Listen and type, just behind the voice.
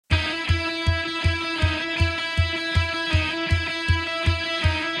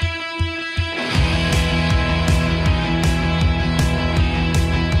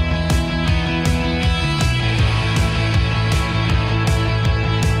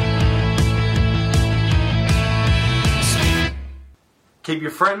Keep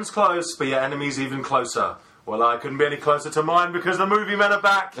your friends close, but your enemies even closer. Well, I couldn't be any closer to mine because the movie men are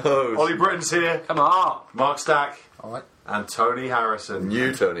back. Oh, Ollie Britton's here. Come on. Mark Stack. All right. And Tony Harrison.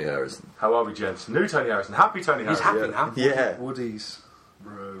 New Tony Harrison. How are we, gents? New Tony Harrison. Happy Tony He's Harrison. happy now. Yeah. Woody's.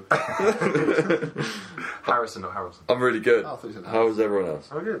 Bro. Harrison, not Harrison. I'm really good. Oh, I thought you said How's everyone else?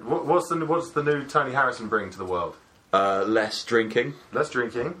 Oh, good. What's the new Tony Harrison bring to the world? Less drinking, Less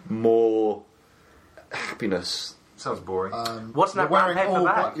drinking. more happiness. Sounds boring. What's that brown paper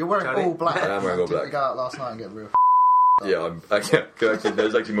bag? You're wearing Tony? all black. I am wearing all black. Didn't we go out last night and get real Yeah,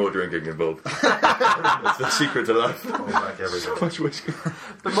 there's actually more drinking involved. That's the secret to life. All black everything. Much whiskey.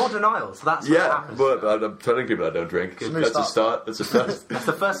 But more denial, so that's what Yeah, happens. but I'm telling people I don't drink. That's a start. That's a first. That's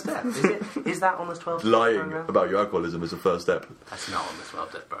the first step. Is that on the 12 Lying program? about your alcoholism is the first step. That's not on the 12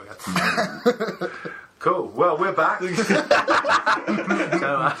 step program. Cool. Well, we're back. So,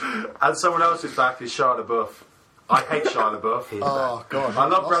 And someone else who's back is Shia LaBeouf. I hate Shia LaBeouf. Oh, God. I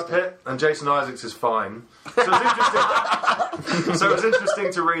love Brad Pitt, and Jason Isaacs is fine. So it's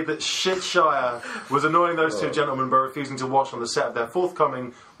interesting to read that shit Shia was annoying those two gentlemen by refusing to watch on the set of their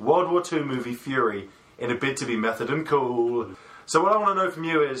forthcoming World War II movie Fury in a bid to be method and cool. So what I want to know from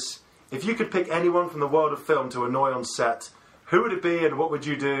you is, if you could pick anyone from the world of film to annoy on set, who would it be and what would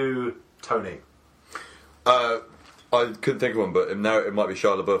you do, Tony? I couldn't think of one, but now it might be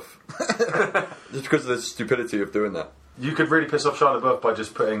Shia LaBeouf. Just because of the stupidity of doing that. You could really piss off Shia LaBeouf by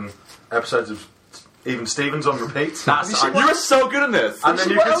just putting episodes of Even Stevens on repeat. You were so good in this! And then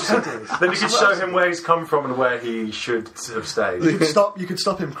you could show him where he's come from and where he should have stayed. You could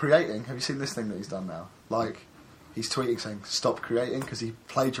stop him creating. Have you seen this thing that he's done now? Like, he's tweeting saying, stop creating, because he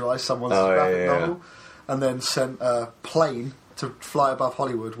plagiarised someone's graphic novel, and then sent a plane to fly above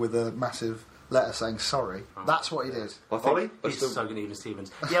Hollywood with a massive letter saying sorry. That's what he did. Ollie? he's so good, Even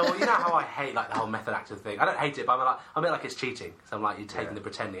Stevens. Yeah, well, you know how I hate like the whole method actor thing. I don't hate it, but I mean like it's cheating. So I'm like, you're taking the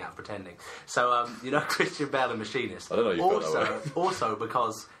pretending out of pretending. So you know, Christian Bale and Machinist. I don't know you felt that way. Also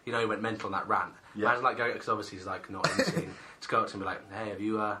because you know he went mental on that rant. Yeah. Imagine like going, because obviously he's like not in the scene, to go up to him and be like, hey, have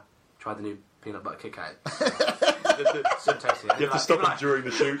you tried the new peanut butter Kit Kat? So tasty. You have to stop him during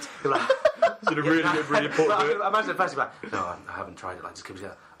the shoot. It's a really important bit. I imagine at first he's like, no, I haven't tried it. Like, just keeps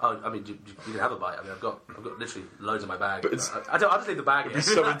going. Oh, I mean, you can have a bite. I mean, I've got literally loads in my bag. But it's, I just leave the bag. It's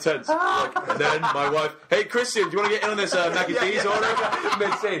so intense. Like, and then my wife, hey Christian, do you want to get in on this Mac and Cheese order?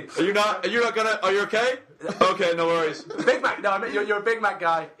 Mid-scene. Are you not gonna? Are you okay? Okay, no worries. Big Mac. No, I mean you're a Big Mac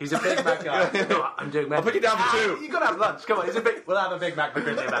guy. He's a Big Mac guy. No, I'm doing. I'll put you down for two. You gotta have lunch. Come on, we'll have a Big Mac for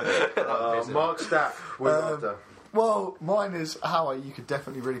Christian. Mark Stack. Well, mine is how you could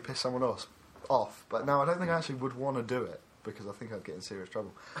definitely really piss someone off, but no, I don't think I actually would want to do it, because I think I'd get in serious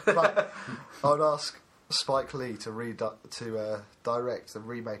trouble. But I would ask Spike Lee to direct the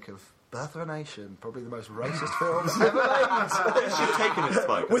remake of Birth of a Nation, probably the most racist film ever made. She's taken it,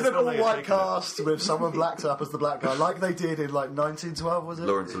 Spike. With an all-white cast, with someone blacked up as the black guy, like they did in like 1912, was it?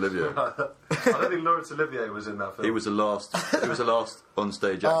 Laurence Olivier. I don't think Laurence Olivier was in that film. He was the last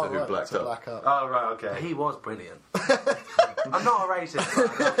on-stage actor who blacked up. Black up. Oh, right, okay. He was brilliant. I'm not a racist.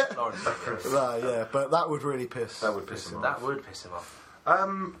 But I love Lawrence. Right, yeah, but that would really piss. That would piss him off. That would piss him off.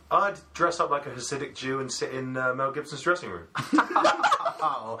 I'd dress up like a Hasidic Jew and sit in Mel Gibson's dressing room.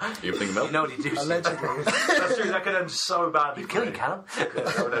 Oh, You think about? You know what he do? Allegedly. That's true, that could end so badly. You kill you, Callum. Yeah,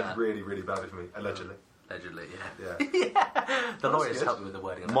 that would end really, really badly for me, allegedly. Allegedly, Yeah. yeah. The lawyers good. help me with the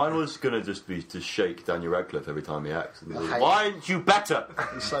wording. of Mine was going to just be to shake Daniel Radcliffe every time he acts. And hate why aren't you better?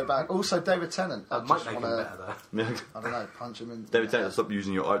 He's so bad. Also, David Tennant. I that. Might just make him want better though. I don't know, punch him in. David Tennant, stop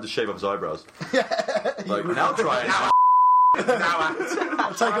using your eyes. Just shave off his eyebrows. Like, now try it.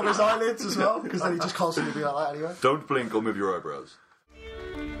 I'll take off his eyelids as well, because then he just constantly be like that anyway. Don't blink or move your eyebrows.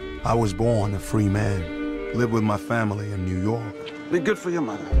 I was born a free man, lived with my family in New York, Be good for your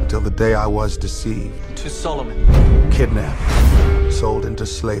mother. till the day I was deceived, To Solomon. kidnapped, sold into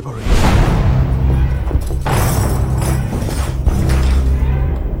slavery.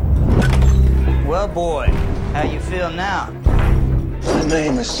 Well, boy, how you feel now? My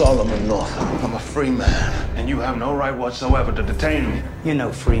name is Solomon Northup. I'm a free man, and you have no right whatsoever to detain me. You're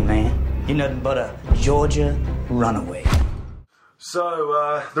no free man. You're nothing but a Georgia runaway.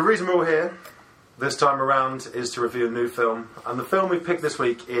 So, the reason we're all here this time around is to review a new film. And the film we picked this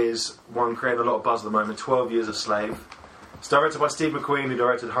week is one creating a lot of buzz at the moment, 12 Years a Slave. It's directed by Steve McQueen, who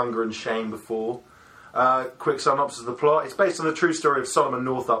directed Hunger and Shame before. Quick synopsis of the plot. It's based on the true story of Solomon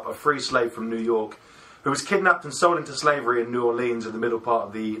Northup, a free slave from New York, who was kidnapped and sold into slavery in New Orleans in the middle part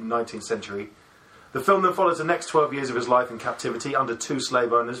of the 19th century. The film then follows the next 12 years of his life in captivity under two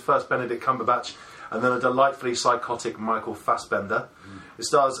slave owners, first Benedict Cumberbatch and then a delightfully psychotic Michael Fassbender. It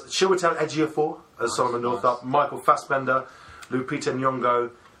stars Chiwetel Ejiofor as Solomon Northup, Michael Fassbender, Lupita Nyong'o,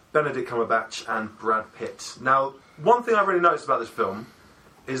 Benedict Cumberbatch, and Brad Pitt. Now, one thing I really noticed about this film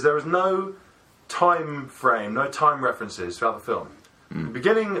is there is no time frame, no time references throughout the film. The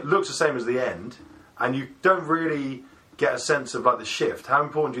beginning looks the same as the end, and you don't really get a sense of like the shift. How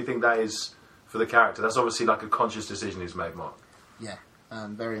important do you think that is for the character? That's obviously like a conscious decision he's made, Mark. Yeah,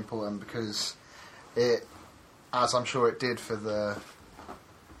 very important because it, as I'm sure it did for the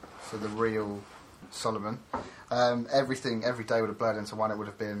real Solomon, every day would have blurred into one. It would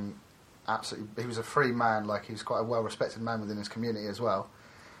have been absolutely. He was a free man, like he was quite a well-respected man within his community as well.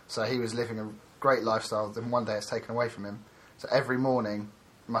 So he was living a great lifestyle. Then one day it's taken away from him. So every morning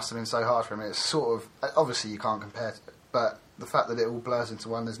must have been so hard for him. It's sort of obviously you can't compare it, but the fact that it all blurs into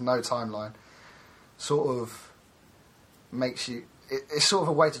one, there's no timeline, sort of makes you. It's sort of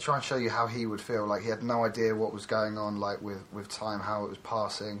a way to try and show you how he would feel. Like he had no idea what was going on, like with time, how it was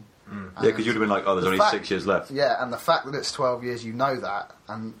passing. Yeah, because you'd have been like, oh, there's only 6 years left. Yeah, and the fact that it's 12 years, you know that,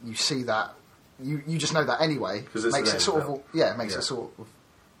 and you see that, you just know that anyway. Because it's makes the it sort of it sort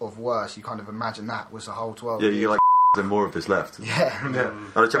of worse. You kind of imagine that was the whole 12 Yeah, years. you're like, there's more of this left. Yeah.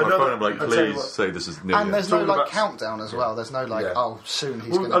 I check my Another- phone, I'm like, I'll tell you please what- say this is near. And there's no Talking like about- countdown as well. There's no like, Yeah. oh, soon he's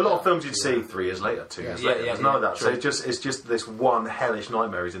Well, going to. a lot of films you'd see 3 years later, 2 years Yeah, later. yeah, There's none of yeah, that. true. So it's just this one hellish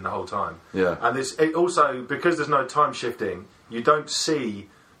nightmare he's in the whole time. Yeah. And it also, because there's no time shifting, you don't see,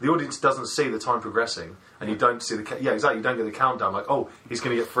 the audience doesn't see the time progressing, and you don't see you don't get the countdown, like, oh, he's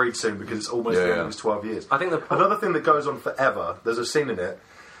going to get freed soon because it's almost the end of his 12 years. I think Another thing that goes on forever, there's a scene in it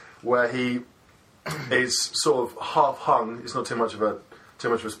where he is sort of half hung. It's not too much of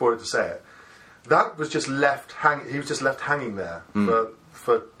a spoiler to say it. That was just left he was just left hanging there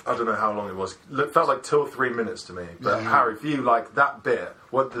for I don't know how long it was. It felt like 2 or 3 minutes to me. But Harry, for you, like that bit,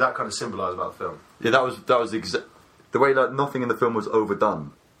 what did that kind of symbolise about the film? Yeah, that was the way that nothing in the film was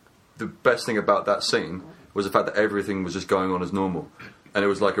overdone. The best thing about that scene was the fact that everything was just going on as normal, and it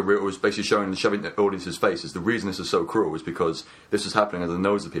was like it was basically shoving the audience's faces. The reason this is so cruel is because this was happening under the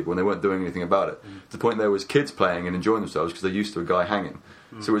nose of people, and they weren't doing anything about it. To the point there was kids playing and enjoying themselves because they're used to a guy hanging.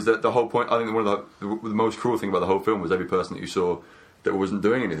 So it was the whole point. I think one of the most cruel thing about the whole film was every person that you saw that wasn't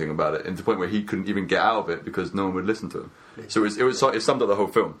doing anything about it, and to the point where he couldn't even get out of it because no one would listen to him. So it summed up the whole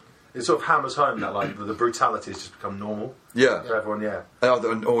film. It sort of hammers home that like the brutality has just become normal Yeah. for everyone. Yeah,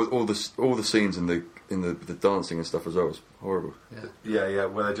 And all the scenes in the dancing and stuff as well was horrible. yeah,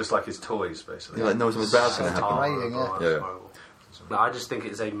 where they're just like his toys, basically. Yeah, like no something bad's going to happen. Amazing, yeah. Horrible, Yeah. horrible. No, I just think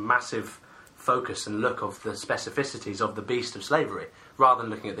it's a massive focus and look of the specificities of the beast of slavery, rather than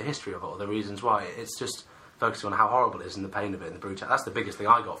looking at the history of it or the reasons why. It's just focusing on how horrible it is and the pain of it and the brutality. That's the biggest thing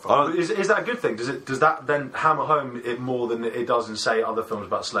I got from it. Is that a good thing? Does that then hammer home it more than it does in, say, other films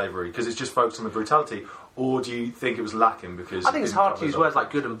about slavery? Because it's just focused on the brutality, or do you think it was lacking because... I think it's hard to use words like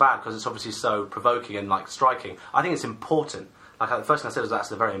good and bad because it's obviously so provoking and like striking. I think it's important. Like the first thing I said was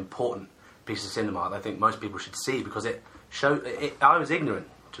that's a very important piece of cinema that I think most people should see because it showed. I was ignorant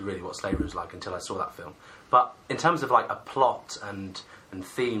to really what slavery was like until I saw that film. But in terms of like a plot and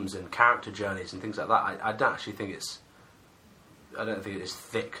themes and character journeys and things like that, I don't actually think it's. I don't think it's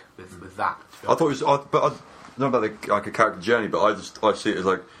thick with that. I thought it was, but I don't know about like a character journey, but I see it as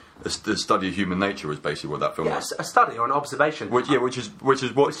like the study of human nature was basically what that film was. A study or an observation. Which is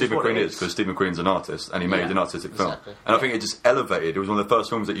what Stephen what McQueen it is, is. because Stephen McQueen's an artist and he made an artistic film. Exactly. And I think it just elevated. It was one of the first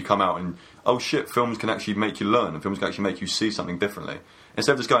films that you come out and oh shit, films can actually make you learn and films can actually make you see something differently.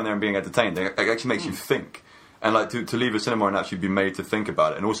 Instead of just going there and being entertained, it actually makes you think. And like to leave a cinema and actually be made to think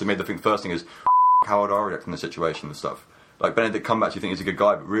about it, and also made the first thing is how would I react in the situation and stuff. Like Benedict Cumberbatch, you think he's a good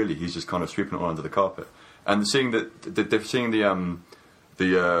guy, but really he's just kind of sweeping it all under the carpet. And seeing the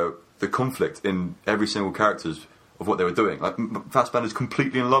conflict in every single character's of what they were doing. Like Fassbender's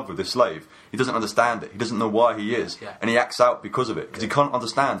completely in love with this slave. He doesn't understand it. He doesn't know why he is, and he acts out because of it because he can't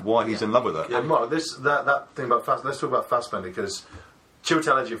understand why he's in love with her. Yeah, Mark, that thing about let's talk about Fassbender because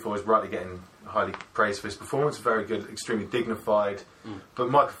Chiwetel Ejiofor is rightly getting highly praised for his performance. Very good, extremely dignified. But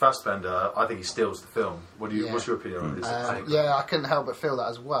Michael Fassbender, I think he steals the film. What's your opinion on this? I couldn't help but feel that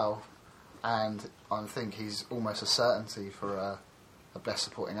as well, and I think he's almost a certainty for a Best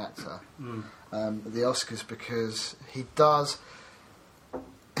Supporting Actor at the Oscars because he does.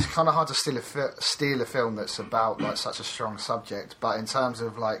 It's kind of hard to steal a film that's about like such a strong subject, but in terms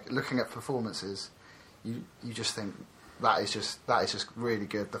of like looking at performances, you just think that is just really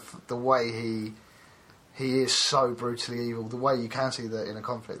good. The way he is so brutally evil. The way you can see that in a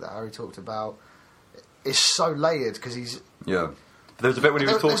conflict that Harry talked about is so layered because he's. Yeah. There was a bit when he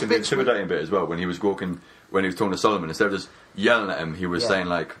was talking, the intimidating bit as well, when he was talking to Solomon, instead of just yelling at him, he was saying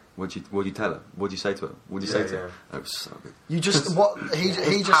like, what'd you tell her? What'd you say to her? What'd you say to her? That was so good. You just,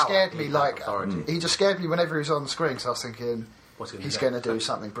 he just scared me, like, he just scared me whenever he was on the screen, because I was thinking, What's he he's going to do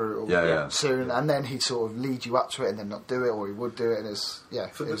something brutal Yeah. soon, and then he'd sort of lead you up to it and then not do it, or he would do it, and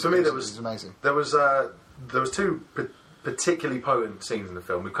For me, it was amazing. There was two particularly potent scenes in the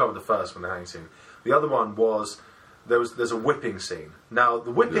film. We covered the first one, the hanging scene. The other one was there's a whipping scene. Now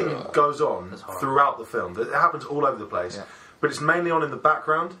the whipping goes on throughout the film. It happens all over the place, but it's mainly on in the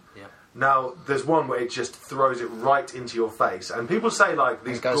background. Yeah. Now there's one where it just throws it right into your face, and people say like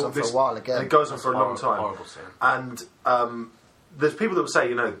these it goes on for a while again. and it goes on for a long time. Horrible scene. And there's people that would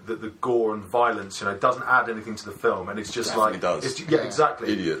say, that the gore and violence, doesn't add anything to the film, and it's just Definitely like does. It's, exactly.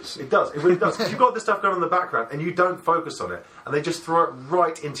 Idiots. It does. It really does. 'Cause you've got this stuff going on in the background, and you don't focus on it, and they just throw it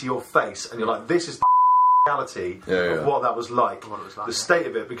right into your face, and you're like, this is the reality of what that was like, the state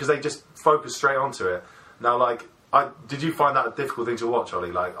of it, because they just focus straight onto it. Now, did you find that a difficult thing to watch,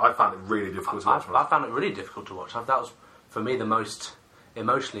 Ollie? I found it really difficult to watch. I found it really difficult to watch. That was, for me, the most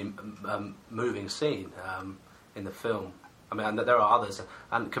emotionally moving scene in the film. I mean, and there are others,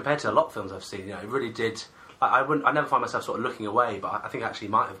 and compared to a lot of films I've seen, it really did. I never find myself sort of looking away, but I think I actually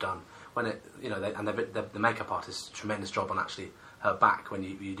might have done when it, the makeup artist did a tremendous job on actually her back when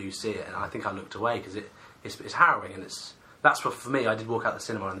you do see it, and I think I looked away because it's harrowing, and that's what, for me, I did walk out the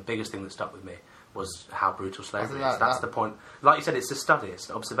cinema, and the biggest thing that stuck with me was how brutal slavery is. That's the point. Like you said, it's a study, it's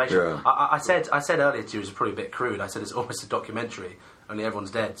an observation. Yeah. I said earlier to you, it was probably a bit crude, I said it's almost a documentary, only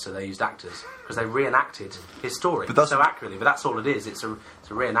everyone's dead, so they used actors, because they reenacted his story so accurately, but that's all it is, it's a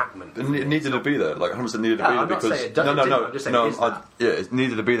reenactment. It needed to be there, 100% needed to be there, I'm not because... saying it doesn't, I'm just saying it is that. It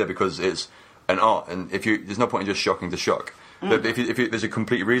needed to be there because it's an art, and there's no point in just shocking to shock. But if there's a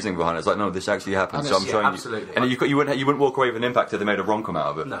complete reasoning behind it, it's like, no, this actually happened, so I'm showing absolutely. you. And you wouldn't walk away with an impact if they made a rom-com out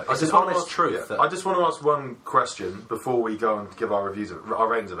of it. No, it's an honest truth. I just want to ask one question before we go and give our reviews, our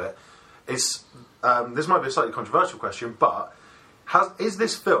ratings of it. This might be a slightly controversial question, but is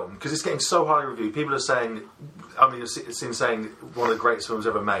this film, because it's getting so highly reviewed, people are saying, it's seen saying one of the greatest films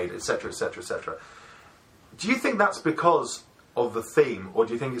ever made, etc., etc., etc. Do you think that's because of the theme, or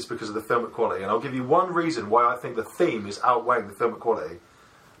do you think it's because of the filmic quality? And I'll give you one reason why I think the theme is outweighing the filmic quality.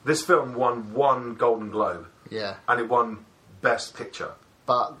 This film won 1 Golden Globe, and it won Best Picture,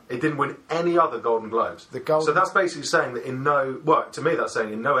 but it didn't win any other Golden Globes. So that's basically saying that to me that's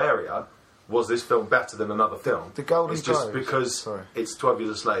saying in no area was this film better than another film. The Golden It's just Globes, because it's 12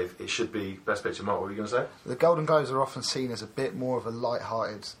 Years a Slave, it should be Best Picture. Mark, what were you going to say? The Golden Globes are often seen as a bit more of a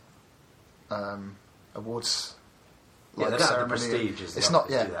light-hearted awards. They don't have the prestige. It's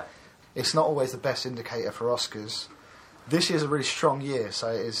not always the best indicator for Oscars. This year's a really strong year, so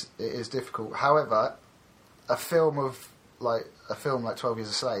it is difficult. However, a film like 12 Years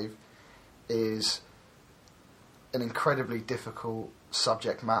a Slave is an incredibly difficult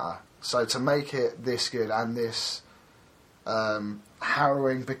subject matter. So to make it this good and this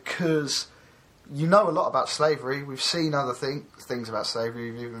harrowing, because you know a lot about slavery, we've seen other things about slavery,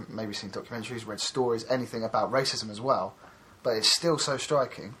 we've even maybe seen documentaries, read stories, anything about racism as well, but it's still so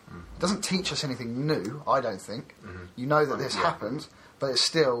striking. It doesn't teach us anything new, I don't think. You know that this happened, but it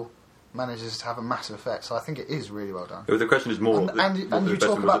still manages to have a massive effect, so I think it is really well done. The question is more... And you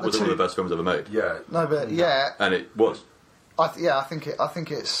talk about was it one of the best films ever made? Yeah. No, but And it was. I think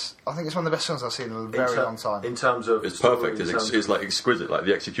it's one of the best films I've seen in a very long time. In terms of... It's perfect, it's like exquisite, like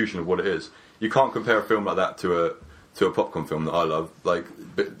the execution of what it is. You can't compare a film like that to a popcorn film that I love, but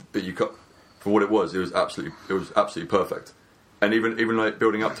you can't... For what it was absolutely perfect. And even like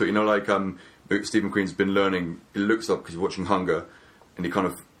building up to it, Stephen Queen's been learning, it looks like, because you're watching Hunger, and he kind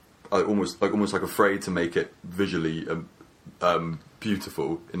of almost afraid to make it visually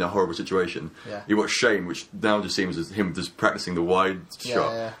beautiful in a horrible situation. Yeah. You watch Shane, which now just seems as him just practicing the wide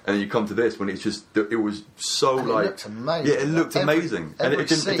shot, and then you come to this when it's just it was so and like it looked amazing. Yeah, it looked amazing, and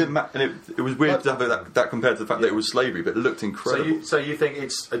it was weird to have that compared to the fact that it was slavery, but it looked incredible. So you think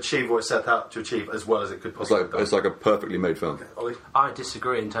it's achieved what it set out to achieve as well as it could possibly have done? It's like a perfectly made film. Okay. Ollie? I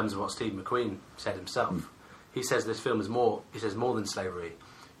disagree in terms of what Steve McQueen said himself. He says this film is more than slavery.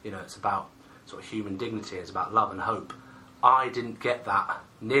 It's about sort of human dignity, it's about love and hope. I didn't get that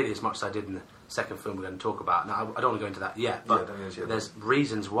nearly as much as I did in the second film we're going to talk about. Now, I don't want to go into that yet, but there's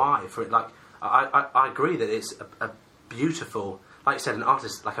reasons why for it. Like, I agree that it's a beautiful, like you said, an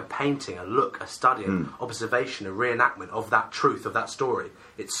artist, like a painting, a look, a study, an observation, a reenactment of that truth, of that story.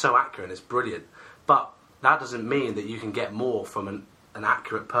 It's so accurate and it's brilliant. But that doesn't mean that you can get more from an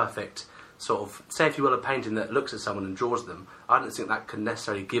accurate, perfect sort of, say if you will, a painting that looks at someone and draws them. I don't think that can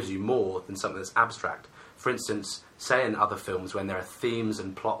necessarily gives you more than something that's abstract. For instance, say in other films when there are themes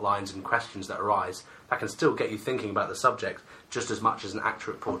and plot lines and questions that arise, that can still get you thinking about the subject just as much as an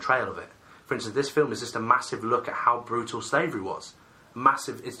accurate portrayal of it. For instance, this film is just a massive look at how brutal slavery was.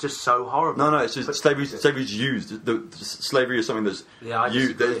 massive. It's just so horrible. No, it's just slavery's used. Slavery is something that's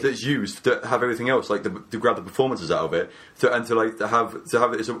that's used to have everything else, like to grab the performances out of it, to have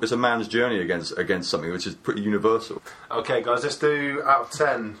it's a man's journey against something which is pretty universal. Okay, guys, let's do out of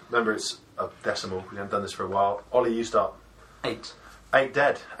 10. Remember, it's a decimal. We haven't done this for a while. Ollie, you start. 8. 8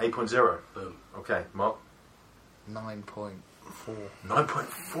 dead. 8.0. Boom. Okay, Mark. 9.4.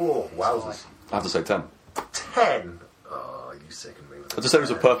 9.4. Wowzers. I have to say 10. 10. Oh, you sickened me. I just said it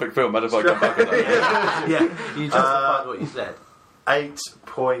was a perfect film. How if I come back on that? Yeah, you justified what you said.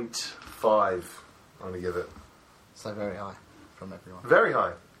 8.5. I'm going to give it. So very high from everyone. Very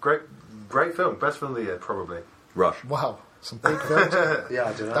high. Great film. Best film of the year, probably. Rush. Wow, some big films. Yeah,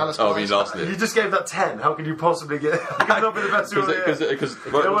 I do know. Dallas Oh, I mean, Buyers. last year. You just gave that 10. How can you possibly get? How can it not be the best film of the year? Because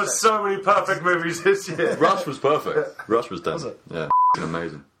There were so many perfect movies this year. Rush was perfect. Rush was 10. Was it? Yeah,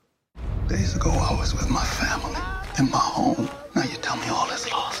 amazing. Days ago, I was with my family in my home. Now you tell me all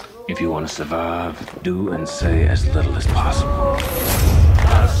is lost. If you want to survive, do and say as little as possible.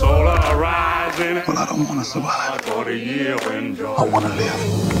 Well, I don't want to survive. I want to live.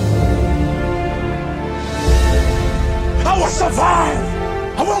 I will survive.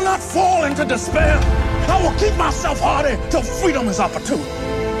 I will not fall into despair. I will keep myself hardy till freedom is opportune.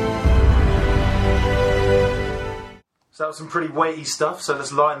 So that was some pretty weighty stuff. So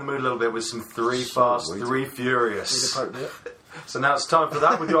let's lighten the mood a little bit with some Three Fast, weighty. Three Furious. So now it's time for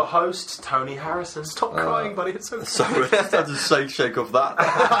that with your host, Tony Harrison. Stop crying, buddy. It's so So we have to shake off that.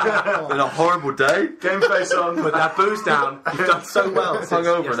 Been a horrible day. Game face on. Put that booze down. You've done so well.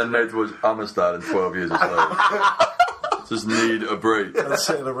 Hungover and then made towards Amistad in 12 years or so. Just need a break. And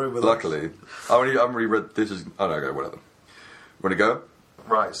sit in a room with Luckily, I haven't really read. This is. Oh no, okay, whatever. Want to go?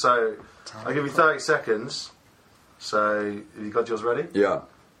 Right, so I'll give you 30 seconds. So, have you got yours ready? Yeah.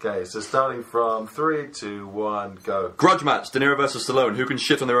 Okay, so starting from 3, 2, 1, go. Grudge match: De Niro versus Stallone. Who can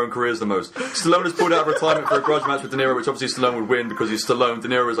shit on their own careers the most? Stallone has pulled out of retirement for a grudge match with De Niro, which obviously Stallone would win because he's Stallone. De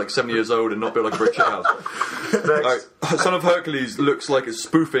Niro is like 70 years old and not built like a brick shit house. Next. Son of Hercules looks like it's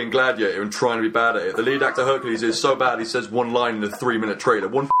spoofing Gladiator and trying to be bad at it. The lead actor Hercules is so bad he says one line in a 3-minute trailer.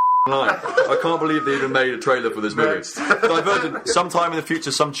 One line. I can't believe they even made a trailer for this movie. Next. Divergent. Sometime in the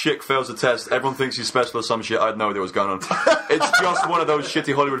future, some chick fails a test. Everyone thinks he's special or some shit. I had no idea what was going on. It's just one of those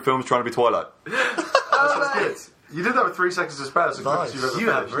shitty Hollywood films trying to be Twilight. That's good. You did that with 3 seconds to spare. That's Nice. you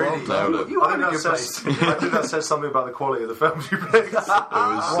have really. No, You I are in a think good that place. says. I think that says something about the quality of the films you picked.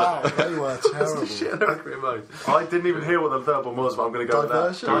 Wow, they were terrible. I didn't even hear what the third one was, but I'm going to go with that.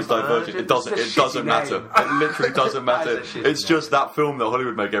 Diversion? It was Divergent. It doesn't. It's a It doesn't shitty matter. name. It literally doesn't matter. That's a shitty It's name. just that film that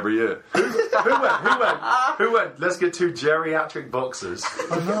Hollywood make every year. Who went? Let's get 2 geriatric boxers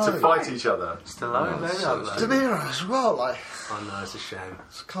to fight each other. Stallone, maybe? I don't De know. Niro as well, like, Oh no, it's a shame.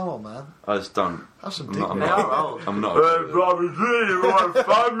 come on, man. I just don't. Have some I'm not. I'm They dignity. are not. old. I'm not. Robert Lee, you want to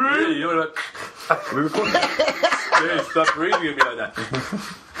fight me? You're like, We recording? stop breathing at me like that.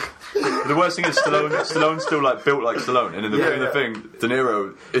 The worst thing is Stallone's still like built like Stallone, and in the Yeah. thing, De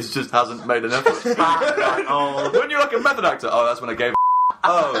Niro just hasn't made an effort. When you're like a method actor, oh, that's when I gave.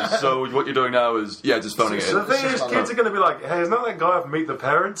 Oh, so what you're doing now is just phoning it So in. the thing is, kids are going to be like, hey, isn't that that guy off Meet the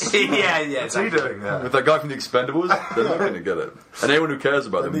Parents? yeah. What's he doing there? With that guy from The Expendables, they're not going to get it. And anyone who cares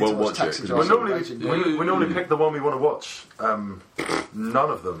about them need won't to watch watch it. Taxi 'cause Driver. We normally pick the one we want to watch. None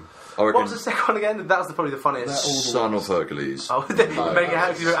of them. I What reckon was the second one again? That was probably the funniest. Son of Hercules. Oh, making it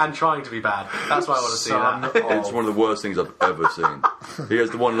Hercules and trying to be bad. That's why I want to see Son that. of- It's one of the worst things I've ever seen. He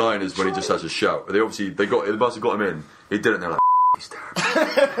has the one line is when he just has to shout. They must have got him in. He did it and they're like, he's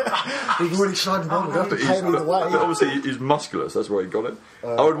terrible. He's really shining on. We have to But pay him either way. but obviously he's musculous, that's why he got it.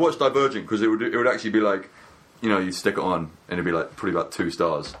 I would watch Divergent because it would actually be like, you stick it on and it'd be like probably about 2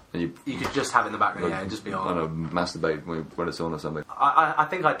 stars. And You could just have it in the background, and just be I on. don't know, masturbate when it's on or something. I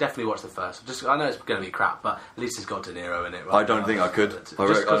think I'd definitely watch the first. I know it's going to be crap, but at least it's got De Niro in it. Right? I don't think I could. I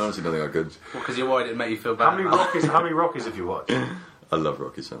honestly don't think I could. Because you're worried it'd make you feel bad. How many Rockies have you watched? I love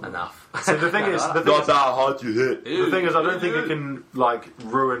Rocky so much. Enough. So the thing is, Not that hard you hit. the thing is, I don't think it can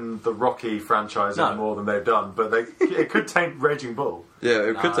ruin the Rocky franchise No. any more than they've done. But it could taint Raging Bull. Yeah,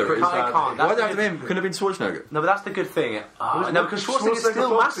 it could. it can't. Why That's did it have to the be him? Couldn't have been Schwarzenegger. No, but that's the good thing. No, because Schwarzenegger's still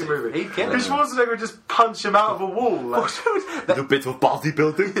boxing massive. He'd kill Because him. Schwarzenegger would just punch him out of a wall. Like, Little bit of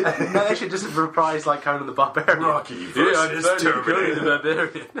bodybuilding. No, they should just reprise like Conan the Barbarian. Rocky versus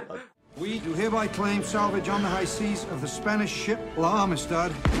Terminator. We do hereby claim salvage on the high seas of the Spanish ship La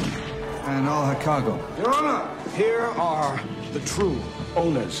Amistad and all her cargo. Your Honor, here are the true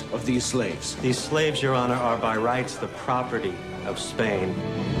owners of these slaves. These slaves, Your Honor, are by rights the property of Spain.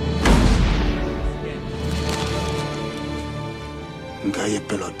 Gaye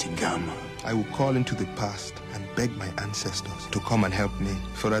Pelotigama. I will call into the past and beg my ancestors to come and help me,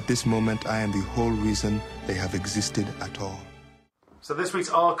 for at this moment I am the whole reason they have existed at all. So this week's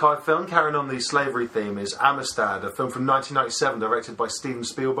archive film, carrying on the slavery theme, is Amistad, a film from 1997 directed by Steven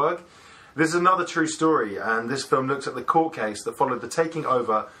Spielberg. This is another true story, and this film looks at the court case that followed the taking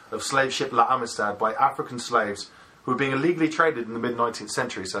over of slave ship La Amistad by African slaves who were being illegally traded in the mid-19th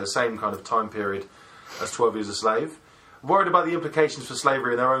century, so the same kind of time period as 12 Years a Slave. Worried about the implications for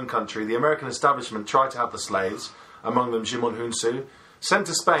slavery in their own country, the American establishment tried to have the slaves, among them Jimon Hunsu, sent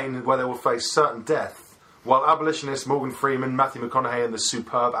to Spain where they will face certain death, while abolitionists Morgan Freeman, Matthew McConaughey and the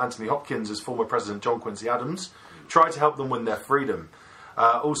superb Anthony Hopkins as former President John Quincy Adams tried to help them win their freedom.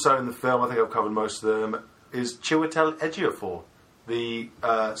 Also in the film, I think I've covered most of them, is Chiwetel Ejiofor,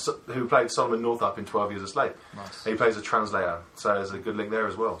 who played Solomon Northup in 12 Years a Slave. Nice. He plays a translator, so there's a good link there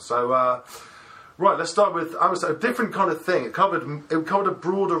as well. So, right, let's start with a different kind of thing. It covered a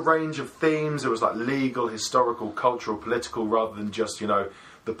broader range of themes. It was like legal, historical, cultural, political, rather than just,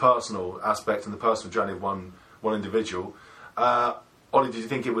 the personal aspect and the personal journey of one individual. Ollie, did you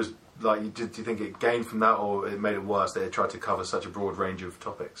think it was did you think it gained from that, or it made it worse that it tried to cover such a broad range of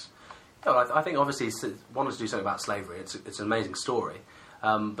topics? Yeah, well, I think obviously wanting to do something about slavery, it's an amazing story,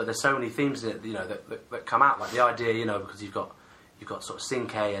 but there's so many themes in it, that come out, like the idea, because you've got sort of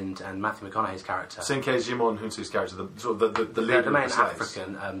Cinque and Matthew McConaughey's character. Cinque is Jimon Hunsu's character, the leader the main of the slaves.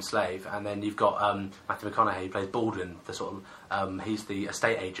 African slave, and then you've got Matthew McConaughey, who plays Baldwin, the sort of he's the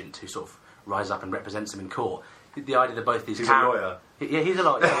estate agent who sort of rises up and represents him in court. The idea that both these he's a lawyer. Yeah, he's a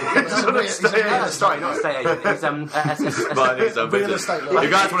lawyer. Sorry, not estate agent. He's real estate lawyer. You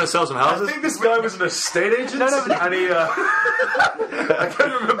guys want to sell some houses? I think this guy was an estate agent. No, and he. I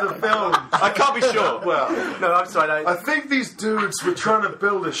can't remember the film. I can't be sure. Well, no, I'm sorry. I think these dudes were trying to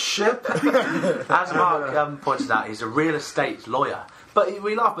build a ship. As Mark pointed out, he's a real estate lawyer. But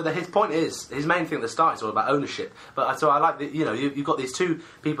we laugh, but his point is, his main thing at the start is all about ownership. But so I like that, you've got these two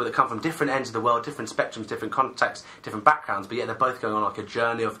people that come from different ends of the world, different spectrums, different contexts, different backgrounds, but yet they're both going on like a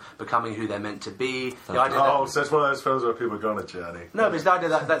journey of becoming who they're meant to be. So it's one of those films where people go on a journey. No, but it's the idea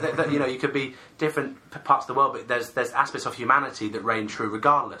that you could be different parts of the world, but there's aspects of humanity that reign true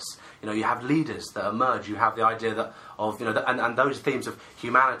regardless. You have leaders that emerge. You have the idea that and those themes of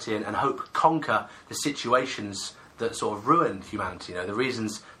humanity and hope conquer the situations that sort of ruin humanity, the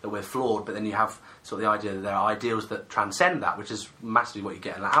reasons that we're flawed, but then you have sort of the idea that there are ideals that transcend that, which is massively what you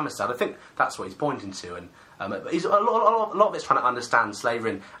get in Amistad. I think that's what he's pointing to, and he's a lot of it's trying to understand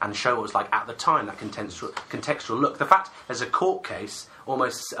slavery and show what it was like at the time, that contextual look. The fact there's a court case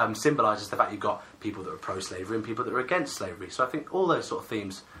almost symbolises the fact you've got people that are pro-slavery and people that are against slavery. So I think all those sort of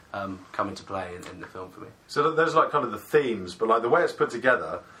themes come into play in the film for me. So there's like kind of the themes, but like the way it's put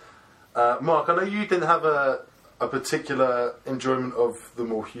together. Mark, I know you didn't have a particular enjoyment of the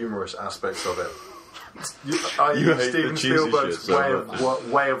more humorous aspects of it. You hate Steven the cheesy Spielberg's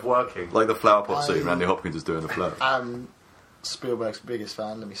shit way of working. Like the flower pot scene, Randy Hopkins is doing the flower. I'm Spielberg's biggest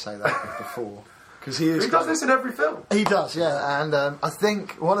fan, let me say that before. Because he does this in every film. He does, yeah. And I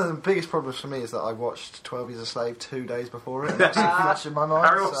think one of the biggest problems for me is that I watched 12 Years a Slave 2 days before it. It's much in my mind.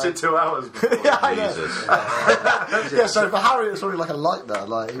 Harry watched it 2 hours before. Yeah, I know. Yeah, so for Harry it was probably like a light there.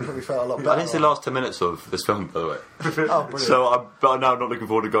 Like, he probably felt a lot better. I didn't see the last 10 minutes of this film, by the way. Oh, brilliant. So I'm now not looking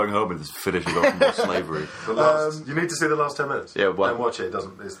forward to going home and just finishing off more slavery. You need to see the last 10 minutes. Yeah, don't watch it. It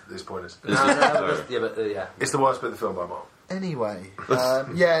doesn't. It's pointless. Yeah. It's the worst bit of the film by Mark. Anyway,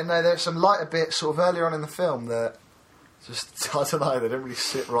 there's some lighter bits sort of earlier on in the film that just, I don't know, they didn't really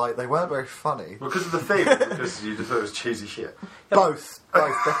sit right. They weren't very funny. Well, because of the theme, because you just thought it was cheesy shit. Both,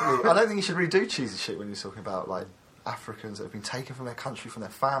 definitely. I don't think you should really do cheesy shit when you're talking about, like, Africans that have been taken from their country, from their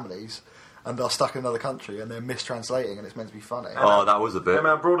families, and they're stuck in another country and they're mistranslating and it's meant to be funny. Oh, that was a bit. Hey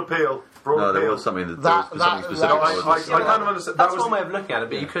man, broad appeal. There was something that was something specific. I kind of understand. That's one way of looking at it,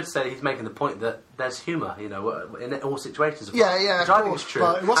 but you could say he's making the point that there's humour, in all situations. Yeah, which I think is true,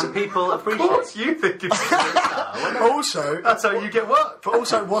 and people appreciate. Of course, you think it's true. Also, that's how you get work. But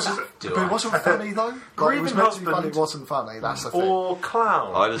also, it wasn't funny though. Grieving husband. It wasn't funny. That's the thing. Or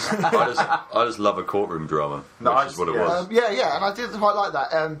clown. I just love a courtroom drama. Which is what it was. And I did quite like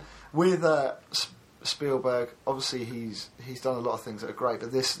that. With Spielberg, obviously he's done a lot of things that are great,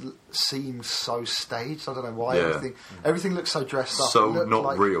 but this seems so staged. I don't know why. Yeah. Everything looks so dressed up. So not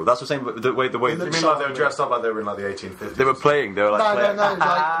like, real. That's what I'm saying. The way. You mean like they were dressed up like they were in like the 1850s? They were playing. They were like no. Like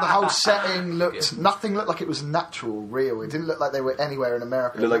the whole setting looked. Nothing looked like it was natural, real. It didn't look like they were anywhere in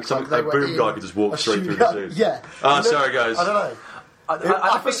America. It looked like a boom guy could just walk straight through the scene. Yeah. Sorry guys. I don't know.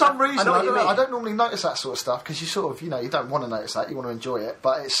 For some reason, I know what you mean. I don't normally notice that sort of stuff because you sort of, you don't want to notice that, you want to enjoy it.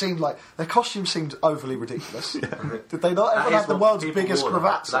 But it seemed like their costume seemed overly ridiculous. Did they not? Everyone had the world's biggest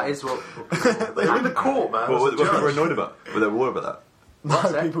cravats. That is what. They were in the court, man. What were they annoyed about? Were they worried about that?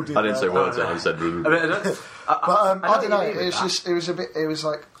 No, people did. I didn't say words. I said. I don't know. It was a bit. It was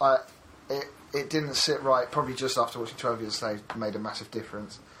like it didn't sit right. Probably just after watching 12 Years a Slave made a massive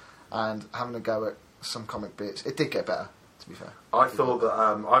difference, and having a go at some comic bits, it did get better. To be fair, I thought that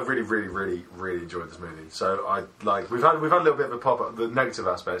I really, really, really, really enjoyed this movie. So we've had a little bit of a pop at the negative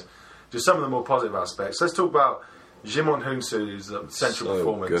aspects, just some of the more positive aspects. Let's talk about Djimon Hounsou's central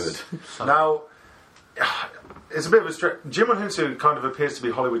performance. Good. Now, it's a bit of a stretch. Djimon Hounsou kind of appears to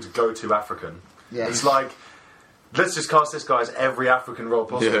be Hollywood's go-to African. Yeah. It's like, let's just cast this guy as every African role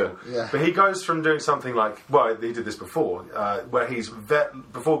possible. Yeah. But he goes from doing something like, well, he did this before, where he's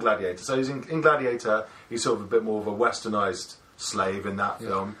before Gladiator. So he's in Gladiator, he's sort of a bit more of a westernised slave in that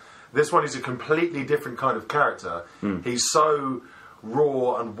film. This one is a completely different kind of character. He's so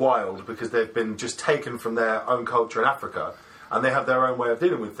raw and wild because they've been just taken from their own culture in Africa, and they have their own way of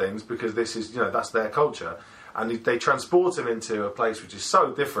dealing with things because this is, that's their culture. And they transport him into a place which is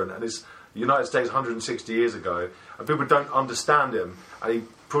so different, and is the United States 160 years ago, and people don't understand him, and he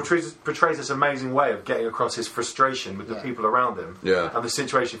portrays this amazing way of getting across his frustration with the people around him, and the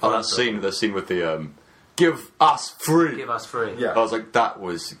situation. That scene with the "Give us free." Give us free. Yeah, I was like, that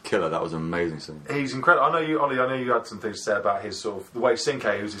was killer. That was an amazing scene. He's incredible. I know you, Ollie. I know you had some things to say about his sort of the way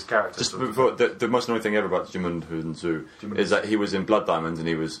Sinke, who's his character. Just before, the most annoying thing ever about Djimon Hounsou is that he was in Blood Diamonds and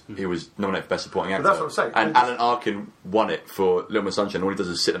he was nominated for Best Supporting Actor. But that's what I'm saying. And Alan Arkin won it for Little Miss Sunshine. All he does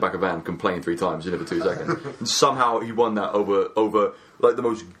is sit in the back of a van, complain 3 times, for 2 seconds, and somehow he won that over like the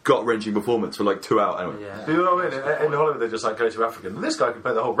most gut-wrenching performance for like 2 hours. Anyway. Yeah. You know what I mean? In Hollywood, they just like go to African. And this guy can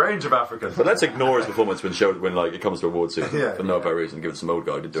play the whole range of African. But let's ignore his performance when like it comes to award season for no apparent reason. Give it some old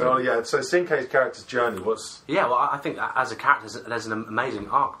guy to do it. So Sinke's character's journey was. Yeah, well, I think as a character, there's an amazing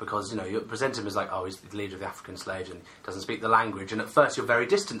arc because you present him as like, oh, he's the leader of the African slaves and doesn't speak the language, and at first you're very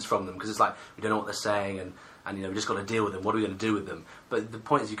distant from them because it's like we don't know what they're saying and we just got to deal with them. What are we going to do with them? But the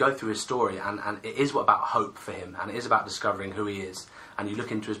point is, you go through his story, and it is about hope for him, and it is about discovering who he is. And you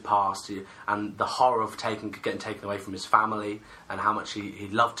look into his past, and the horror of getting taken away from his family, and how much he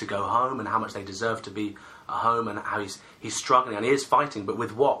loved to go home, and how much they deserve to be at home, and how he's struggling, and he is fighting, but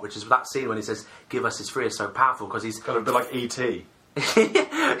with what? Which is that scene when he says, "Give us his free," is so powerful because he's kind of a bit like E.T.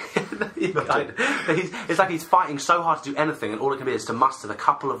 It's like he's fighting so hard to do anything, and all it can be is to muster the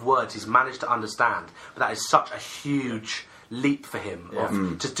couple of words he's managed to understand. But that is such a huge leap for him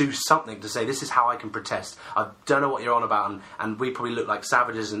to do something, to say, this is how I can protest. I don't know what you're on about, and we probably look like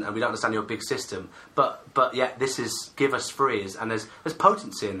savages, and we don't understand your big system, but yet this is give us free, and there's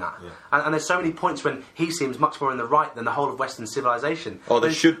potency in that. And there's so many points when he seems much more in the right than the whole of Western civilization. Oh,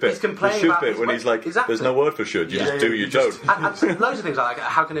 the should bit. He's complaining about when he's like, there's no word for should, you just do, you don't. And loads of things like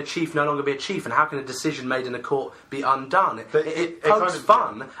how can a chief no longer be a chief, and how can a decision made in a court be undone? It pokes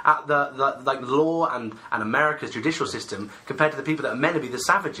fun at the law and America's judicial system compared to the people that are meant to be the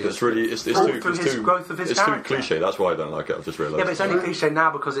savages. It's really it's too growth of his character. Too cliche. That's why I don't like it. I've just realised. Yeah, but it's only cliche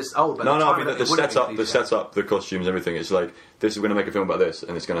now because it's old. But I mean the setup, the costumes, everything. It's like this is going to make a film about this,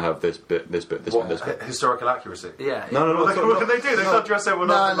 and it's going to have this bit, this bit, this bit, this bit. Historical accuracy. Yeah. No. What can they do? They can't dress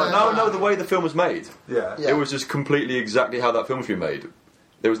everyone up. No. The way the film was made. Yeah. It was just completely exactly how that film should be made.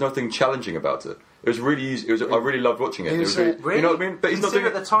 There was nothing challenging about it. It was really easy. I really loved watching it. Really? You know what I mean? But he's not doing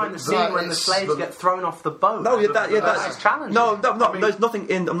at the time the scene when the slaves get thrown off the boat. No, that's challenging. No. There's nothing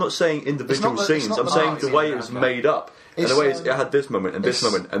in. I'm not saying individual scenes. I'm saying the way it was made up, and the way it had this moment and this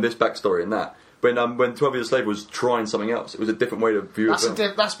moment and this backstory and that. When 12 Years a Slave was trying something else, it was a different way to view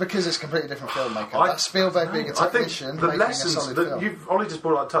it. That's because it's a completely different filmmaker. That's Spielberg being a technician. The lessons that you've only just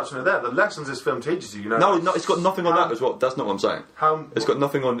brought touch on it there. The lessons this film teaches you. No, it's got nothing on that as well. That's not what I'm saying. It's got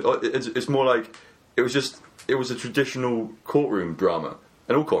nothing on. It's more like it was a traditional courtroom drama,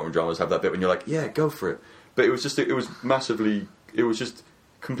 and all courtroom dramas have that bit when you're like, yeah, go for it. But it was just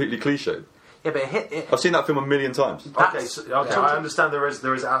completely cliched. Yeah, but it I've seen that film a million times. Okay, I understand there is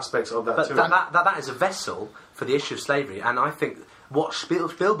aspects of that but too. That is a vessel for the issue of slavery, and I think what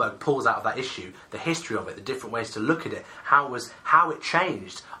Spielberg pulls out of that issue, the history of it, the different ways to look at it, how it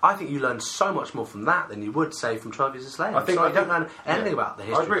changed. I think you learn so much more from that than you would, say, from 12 Years a Slave. You don't learn anything about the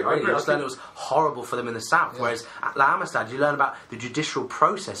history. I agree. You just learn it was horrible for them in the South. Yeah. Whereas at La Amistad, you learn about the judicial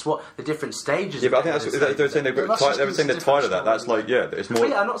process, what the different stages. Yeah, but I think they're saying they're tired of that. That's like, it's more.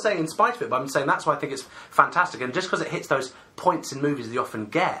 Yeah, I'm not saying in spite of it, but I'm saying that's why I think it's fantastic. And just because it hits those points in movies that you often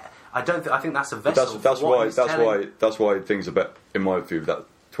get, I think that's a vessel. That's why things are better. In my view, that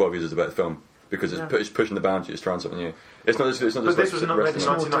 12 Years is a better film because it's pushing the boundaries, it's trying something new. It's not just. But this was not made in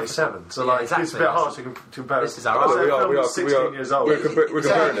 1997, so like it's a bit hard to compare. This is our film was 16 years old. We're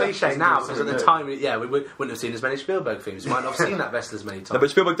comparing it's cliche now because at the time, we wouldn't have seen as many Spielberg films. We might not have seen that Vessel as many times. No,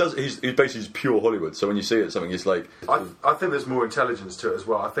 but Spielberg does. He's basically just pure Hollywood. So when you see it, something it's like. I think there's more intelligence to it as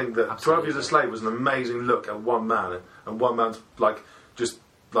well. I think that 12 Years a Slave was an amazing look at one man and one man's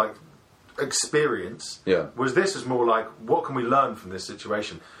experience. Yeah. Whereas this is more like, what can we learn from this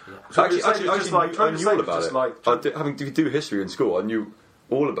situation? Yeah. So actually, I knew all about it. Having to do history in school, I knew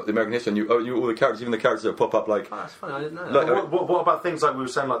all about the American history. I knew all the characters, even the characters that pop up. Like, oh, that's funny. I didn't know. Like, what about things like we were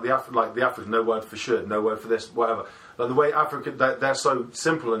saying, like the African, no word for should, no word for this, whatever. Like the way Africa, they're so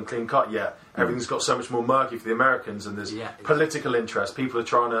simple and clean cut. Yet everything's got so much more murky for the Americans, and there's political interest. People are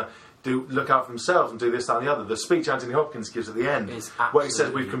trying to look out for themselves and do this, that and the other. The speech Anthony Hopkins gives at the end, where he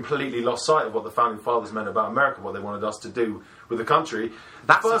says we've completely lost sight of what the founding fathers meant about America, what they wanted us to do with the country.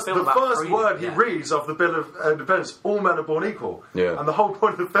 That's the first word he reads of the Bill of Independence, all men are born equal. Yeah. And the whole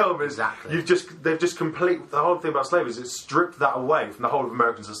point of the film is they've just the whole thing about slavery is it's stripped that away from the whole of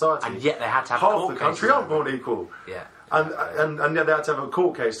American society. And yet they had to have half the country aren't born equal. Yeah. And yet they had to have a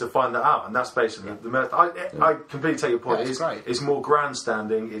court case to find that out, and that's basically the method. I completely take your point. It's more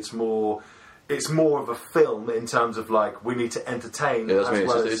grandstanding. It's more of a film in terms of like we need to entertain. Yeah,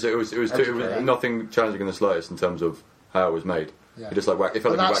 that's me. It was nothing challenging in the slightest in terms of how it was made. Yeah. It just like it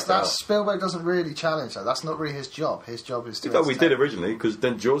felt like he whacked it out. Spielberg doesn't really challenge that. That's not really his job. His job is to. In fact, we did originally because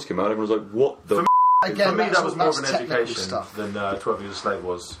then Jaws came out. Everyone was like, "What the." For me, that was more of an education than 12 Years a Slave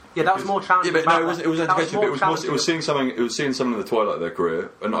was. Yeah, that was more challenging. Yeah, but no, it was an education. But it was seeing something. It was seeing someone in the twilight of their career.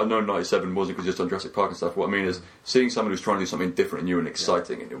 And I know '97 wasn't because just on Jurassic Park and stuff. What I mean is seeing someone who's trying to do something different and new and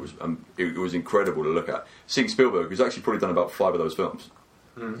exciting, and it was incredible to look at. Seeing Spielberg, who's actually probably done about 5 of those films,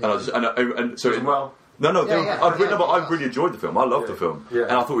 and so well. I really enjoyed the film. I loved the film, and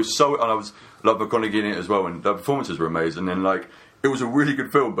I thought it was so. And I was like McConaughey in it as well, and the performances were amazing. And like. It was a really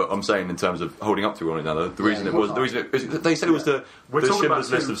good film, but I'm saying in terms of holding up to one another, they said it was the Schindler's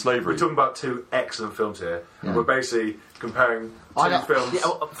List of slavery. We're talking about 2 excellent films here. Yeah. We're basically comparing 2 films.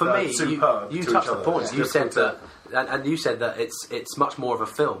 Yeah, for me, you touched the points. You said that, and you said that it's much more of a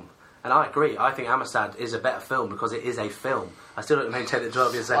film. And I agree. I think Amistad is a better film because it is a film. I still don't maintain that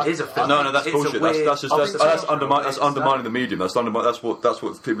 12 Years a Slave is a film. No, that's bullshit. That's undermining the medium. That's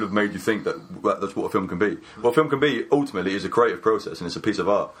what people have made you think that's what a film can be. What a film can be ultimately is a creative process and it's a piece of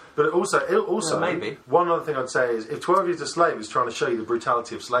art. But also maybe one other thing I'd say is if 12 Years a Slave is trying to show you the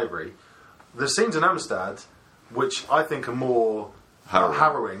brutality of slavery, the scenes in Amistad, which I think are more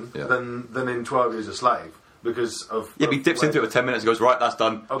harrowing than in 12 Years a Slave. Because of he dips into it for 10 minutes and goes, right, that's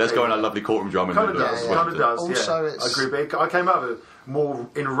done. Okay, let's go in that lovely courtroom drama. Kind of does. Also, I agree. But I came out of it more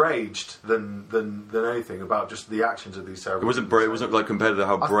enraged than anything about just the actions of these terrible. It wasn't brave. It wasn't like compared to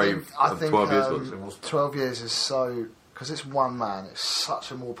how brave 12 years was. 12 Years is so because it's one man. It's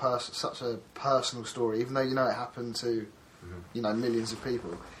such a personal story. Even though you know it happened to millions of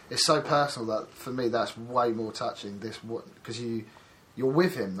people, it's so personal that for me that's way more touching. Because you're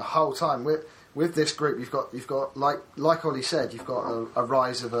with him the whole time. With this group, you've got like Ollie said, you've got a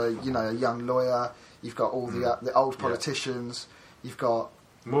rise of a young lawyer. You've got all the old politicians. You've got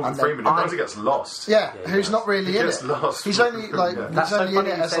Morgan Freeman. Who gets lost? Who's not really in it. Lost. He's only he's only in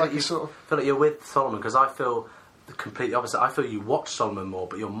it as like a sort of. Feel like you're with Solomon because I feel the completely opposite. I feel you watch Solomon more,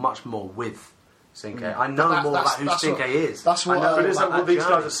 but you're much more with Cinque. I know more about who Cinque is. That's what. But is that what these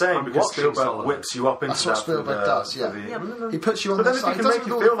guys are saying? Because Spielberg whips you up into that. That's what Spielberg does. He puts you on the side. But then he can make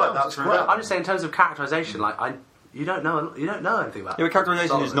you feel like that through that. I'm just saying in terms of characterisation, you don't know anything about. Yeah, but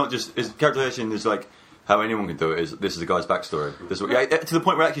characterisation is not just. Characterisation is like how anyone can do it. This is a guy's backstory. To the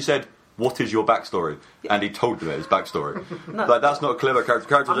point where I actually said, "What is your backstory?" And he told them his backstory. That's not a clever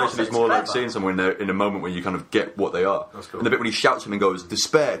characterisation. Is more like seeing someone in a moment when you kind of get what they are. That's cool. And the bit when he shouts him and goes,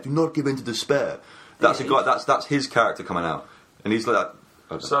 "Despair! Do not give in to despair." That's a guy. That's his character coming out, and he's like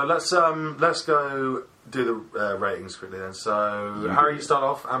that. So let's go do the ratings quickly then. So Harry, you start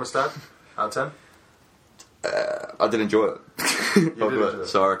off. Amistad out of 10. I did enjoy it.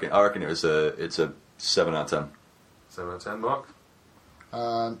 So I reckon it's a 7 out of 10. 7 out of 10. Mark.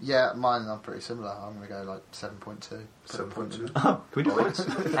 Mine are pretty similar. I'm going to go like 7.2. 7.2. Can we do points?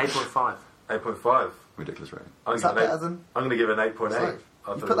 8.5. 8.5. Ridiculous rating. Is that better than? I'm going to give it an 8.8.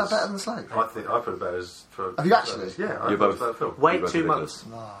 You put that better than Slave? I think I put it better as for. Have you actually? Yeah, I put it better film. Wait 2 months.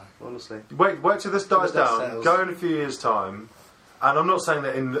 No, honestly. Wait till this dies down. Go in a few years' time, and I'm not saying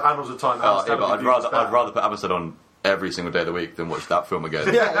that in the annals of time. But I'd rather put Amistad on every single day of the week than watch that film again.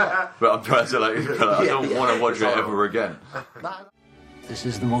 But I'm trying to I don't want to watch it ever again. This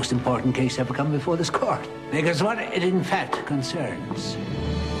is the most important case ever come before this court, because what it in fact concerns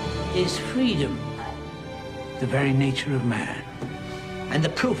is freedom, the very nature of man. And the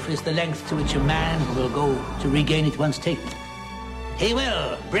proof is the length to which a man will go to regain it once taken. He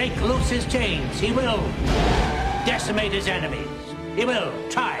will break loose his chains. He will decimate his enemies. He will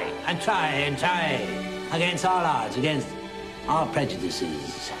try and try and try against all odds, against all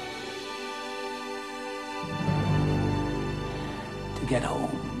prejudices, to get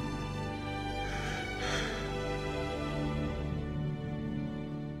home.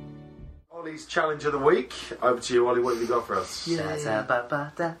 Ollie's challenge of the week. Over to you, Ollie. What have you got for us?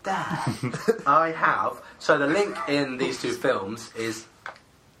 I have. So the link in these two films is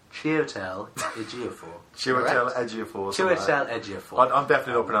Chiwetel Ejiofor. Chiwetel Ejiofor. Chiwetel Ejiofor. I'm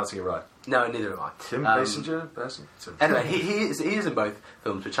definitely not pronouncing it right. No, neither am I. Tim Basinger? Anyway, he is in both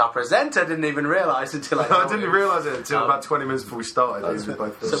films, which our presenter didn't even realise until I I didn't realise it until about 20 minutes before we started. He was in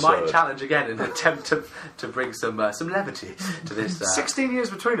both films. So my challenge again, in an attempt to bring some levity to this. 16 years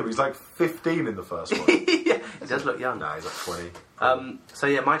between them. He's like 15 in the first one. Yeah, he does look young. No, he's like 20. So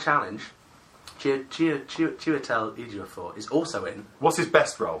yeah, my challenge. Chiwetel Ejiofor is also in. What's his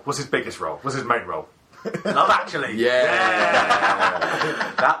best role? What's his biggest role? What's his main role? Love Actually. Yeah.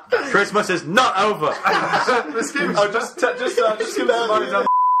 Christmas is not over. Just give him some money down.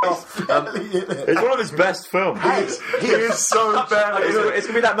 It's one of his best films. He is so bad. It's going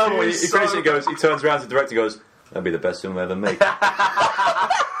to be that moment when he finishes it, he turns around to the director and goes, that'd be the best film I ever made.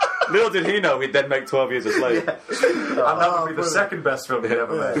 Little did he know he'd then make 12 Years a Slave. And that would be the second best film he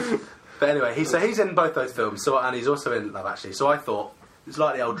ever made. But anyway, he's in both those films, and he's also in Love Actually. So I thought, it's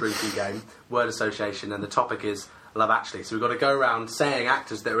like the old drinking game, word association, and the topic is Love Actually. So we've got to go around saying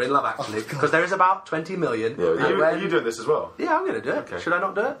actors that are in Love Actually, because there is about 20 million. Are you doing this as well? Yeah, I'm going to do it. Okay. Should I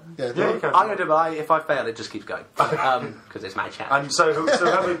not do it? Yeah, you can. I'm going to do it, but if I fail, it just keeps going. Because it's my challenge. And so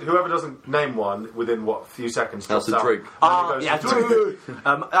whoever doesn't name one within, what, a few seconds... That's a drink. Yeah,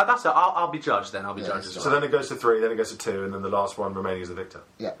 that's it. I'll be judged then. I'll be judged as well. So then it goes to 3, then it goes to 2, and then the last one remaining is the victor.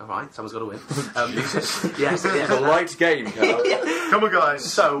 Yeah. All right, someone's got to win. Yes. It's a light game, Carl. Come on, guys.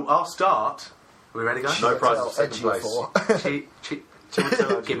 So, I'll start. Are we ready, guys? No prizes for second place.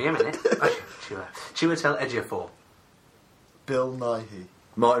 Give me a minute. Chiwetel Ejiofor. Bill Nighy.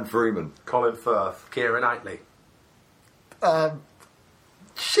 Martin Freeman. Colin Firth. Keira Knightley.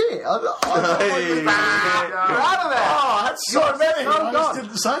 Shit! You're out of there! Oh, that's so many! I just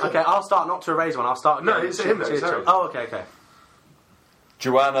didn't say it. Okay, I'll start not to erase one. I'll start again. No, it's him, though. Oh, okay.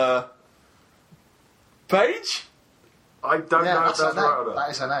 Joanna Page? I don't know if that's right or not. That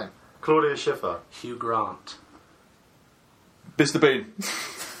is her name. Claudia Schiffer. Hugh Grant. Mr. Bean.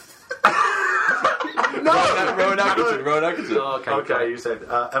 Rowan Atkinson. Oh, Okay, you said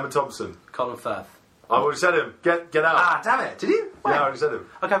Emma Thompson. Colin Firth. I already said him. Get out. Ah, damn it! Did you? Yeah, I already said him.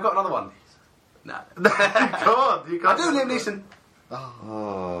 Okay, I've got another one. No. You can't. I do Liam Neeson.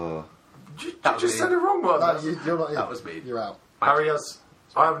 Oh. You just said the wrong one. No, you're not in. That was me. You're out. Harry has...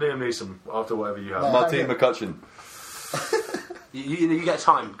 I have Liam Neeson after whatever you have. No. Martine McCutcheon. You get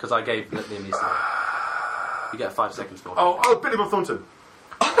time because I gave Liam Neeson. You get 5 seconds more. Oh, Billy Bob Thornton.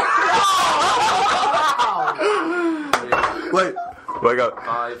 Wait, where I go?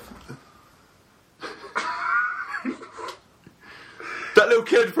 5. That little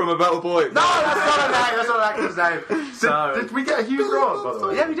kid from A Metal Boy. No, that's not a name. That's not an actor's name. So, Did we get a Hugh Grant, by the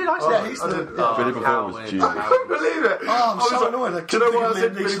way? yeah, we did. I said he's I the... did. Billy Bob Thornton was genius. I couldn't believe it. Oh, I'm I was so like, annoyed. Do you know why I Liam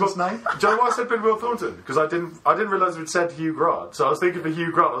said Billy Neeson's Bob? name? Do you know why I said Billy Bob Thornton? Because I didn't realise we'd said Hugh Grant. So I was thinking for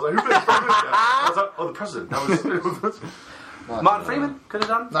Hugh Grant. I was like, who played Thornton? I was like, oh, the president. That was Billy Bob Thornton. Martin Freeman could have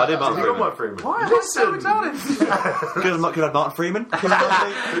done. No, I did Martin You got Freeman. Martin Freeman. Why? Listen. That's so exciting. Could have Martin Freeman.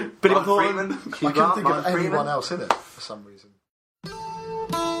 Billy Bob Thornton. I couldn't think of anyone else in it for some reason.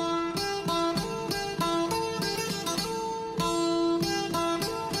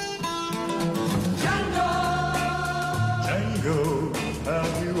 Django,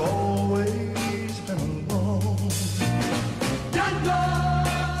 have you always been alone? Django,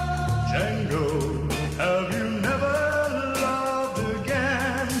 have you never loved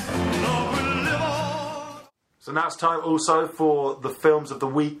again? Love will live on. So now it's time also for the films of the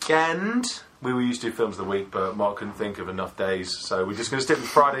weekend. We were used to do films of the week, but Mark couldn't think of enough days, so we're just going to stick with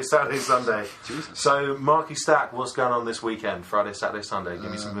Friday, Saturday, Sunday. Jesus. So, Marky Stack, what's going on this weekend? Friday, Saturday, Sunday.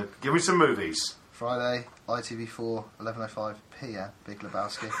 Give me some movies. Friday, ITV4, 11:05 PM, Big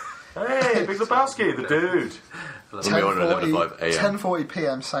Lebowski. Hey, Big Lebowski, the dude. 10:40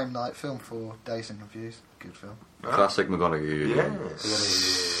 PM, same night, film for Dazed and Confused. Good film. Classic McGonagall. Yes.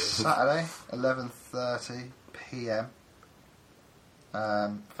 Saturday, 11:30 PM,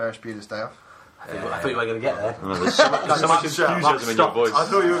 Ferris Bueller's Day Off. I thought you were going to get there. Oh, there's so much enthusiasm in your voice. I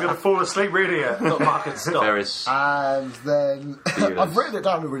thought you were going to fall asleep reading it. Not Mark and stop. Ferris. And then Fearless. I've written it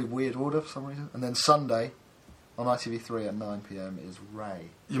down in a really weird order for some reason. And then Sunday on ITV3 at 9 PM is Ray.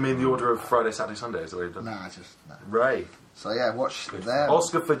 You mean the order of Friday, Saturday, Sunday? Is the way you've done? No. Ray. So yeah, watch them.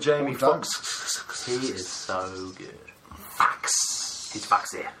 Oscar for Jamie All done. Foxx. He is so good. Fox. He's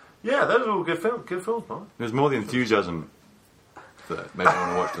foxy. Yeah, those are all good films, Mark. There's more the enthusiasm that made me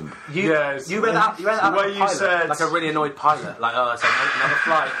want to watch them. You read that the out way like a you pilot, said- like a really annoyed pilot. Like, oh, it's another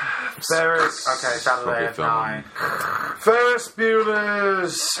flight. Ferris. Okay, Saturday at 9. Ferris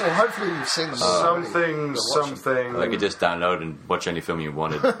Bueller's. Well, hopefully you've seen them. already. Something. Like you just download and watch any film you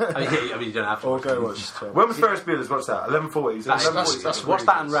wanted. I mean, you don't have to. Or watch go them. watch. When was Ferris Bueller's? What's that? 11:40. That's Watch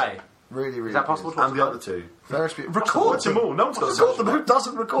that and Ray. Really Is that possible to watch? And the other two. Ferris Bueller. Watch Record them all. No one's got Record them. Who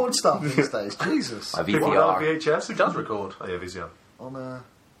doesn't record stuff these days? Jesus. People on VHS. Who does record? Oh yeah, VCR. On a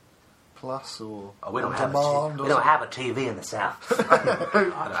Plus or We don't on have demand. we don't have a TV in the south. I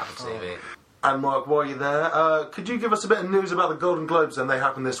don't have a TV. And Mark, while you're there, could you give us a bit of news about the Golden Globes? And they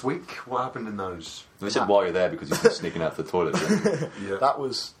happened this week. What happened in those? They said while you're there because you've been sneaking out to the toilet. Yeah. That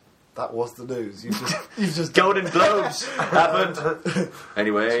was the news. You've just Golden Globes happened.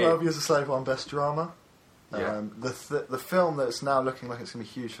 Anyway, 12 Years a Slave won Best Drama. Yeah. The film that's now looking like it's going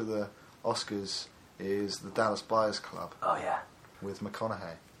to be huge for the Oscars is The Dallas Buyers Club Oh yeah. with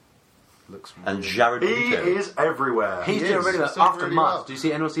McConaughey. Looks and really- Jared He Leto. is everywhere. He's He doing is. really well. He's doing After really Mud, well. do you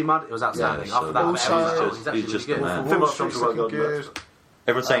see anyone see Mud? It was outstanding. Yeah, After so that, Also- he's actually he's just really the good. man. Film Wall Street's Street's looking looking good.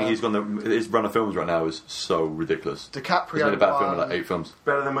 Everyone's saying his run of films right now is so ridiculous. DiCaprio He's made a bad film in won- like 8 films.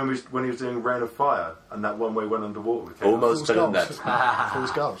 Better than when he was doing Rain of Fire and that one where he went underwater with Almost Fool's better than Gold. that.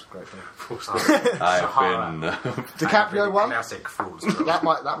 Fool's Gold, great film. I've been. DiCaprio won. Classic fools. That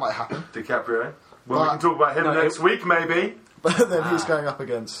might happen. DiCaprio. Well, we But- can talk about him No, next week, maybe. But then he's going up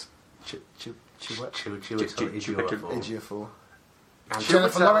against Ejiofor.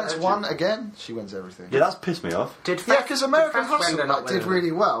 Jennifer Lawrence won again. She wins everything. Yeah, that's pissed me off. Did Yeah, because American did Hustle Fassbender not did win?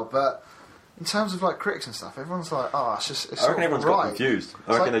 really well, but in terms of like critics and stuff, everyone's like, oh, it's I reckon everyone's got confused.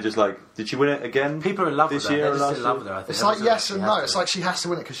 I reckon like- they're just like, did she win it again? People are in love this with her. year They're or just last in love year? with her. I think. It's That like doesn't yes actually and have no. to. It's like she has to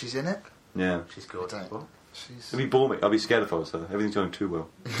win it because she's in it. Yeah. She's good. I don't. Well, She's. It'd be boring. I'd be scared if I was her. Everything's going too well.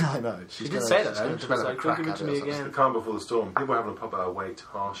 I know. She did say that, though. She's She gonna was develop a like, crack "Don't give at it to it me or something. again." The calm before the storm. People are having a pop out way too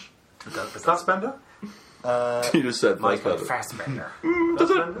harsh. Does Fassbender? You just said Michael Fassbender. Fassbender.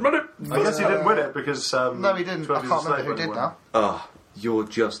 Doesn't run it. I guess he didn't win it because... No, he didn't. 12 I Years can't a Slave remember who did won. now. Oh, you're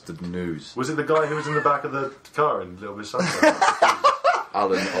just the news. Was it the guy who was in the back of the car in Little Miss Sunshine?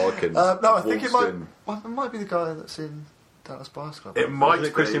 Alan Arkin. No, I think it waltzed in. might be the guy that's in Dallas Buyers Club. It might Was be.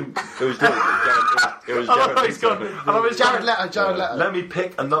 it Christian? It was Jared. I know he's gone. I know he's Jared gone. Leto. Jared Leto. Let me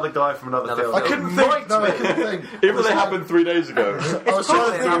pick another guy from another film. I couldn't think. No, I couldn't think. Even though they happened 3 days ago. I was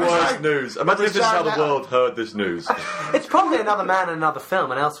trying to think The of his worst name. news. Imagine if this is how the world heard this news. It's probably another man in another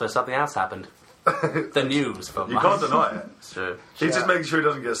film, and elsewhere something else happened. The news film. You can't deny it. It's true. He's just making sure he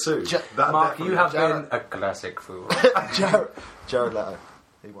doesn't get sued. That Mark, definitely- you have Jared- been a classic fool. Jared Leto.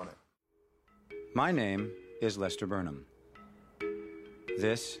 He won it. My name is Lester Burnham.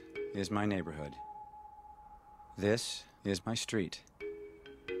 This is my neighborhood. This is my street.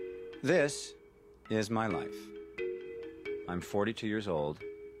 This is my life. I'm 42 years old.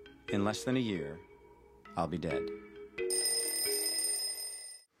 In less than a year, I'll be dead.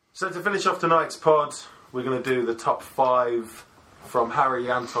 So to finish off tonight's pod, we're going to do the top 5 from Harry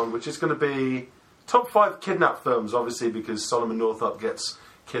Anton, which is going to be top 5 kidnap films, obviously, because Solomon Northup gets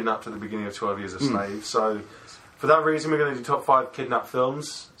kidnapped at the beginning of 12 Years a Slave. So for that reason, we're going to do top 5 kidnap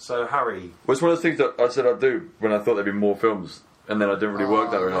films. So Harry, Well, it's one of those things that I said I'd do when I thought there'd be more films, and then I didn't really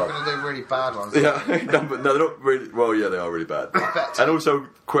work that very We're hard. going to do really bad ones. Yeah, no, they're not really. Well, yeah, they are really bad, and also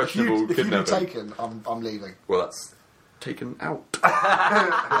questionable If you do kidnapping. Taken, I'm leaving. Well, that's taken out.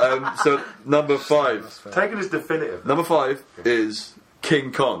 So number 5. Taken is definitive. Number 5 is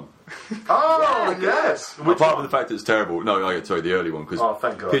King Kong. Oh, yes. Which Apart one? from the fact that it's terrible. No, sorry, the early one, because Oh,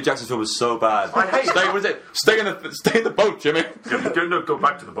 thank God. Peter Jackson's film was so bad. I hate it. Stay in the boat, Jimmy. Go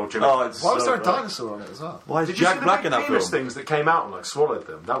back to the boat, Jimmy. Oh, it's Why was so there a bad. dinosaur on it as well? Why is Did you see Jack the Black big in that penis film? things that came out and like swallowed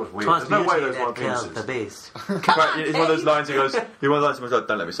them? That was weird. Twice There's no way beauty those weren't that killed the penises. beast. Right, it's one of those lines he goes,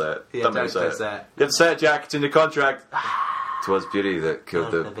 don't let me say it. Yeah, don't let me don't say say it. it. You have to say it, Jack, it's in the contract. 'Twas beauty that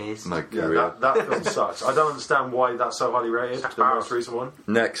killed Killed the the beast. my Yeah, career. that film sucks. I don't understand why that's so highly rated. The most recent one.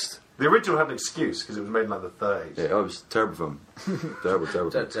 Next. The original had an excuse because it was made in like the 30s. Yeah, it was a terrible film. terrible.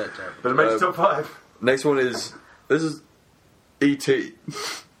 Don't. But it made the top 5. Next one is, this is E.T.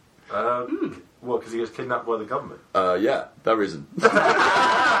 What? Because he gets kidnapped by the government? Yeah, that reason. Do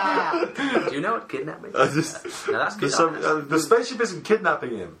you know what kidnapping is? No, that's good. The spaceship isn't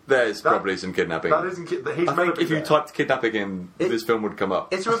kidnapping him. There's probably some kidnapping. That isn't. He's I think if you typed kidnapping in, this film would come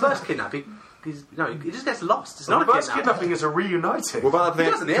up. It's a reverse kidnapping. He just gets lost. It's not reverse a kidnapping. kidnapping is a reuniting. What about He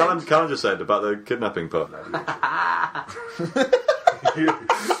does in the the thing end. Callum just said about the kidnapping part?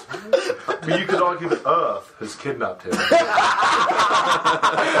 But you could argue that Earth has kidnapped him.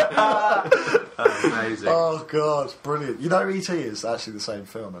 Amazing. Oh god, brilliant! You know, E.T. is actually the same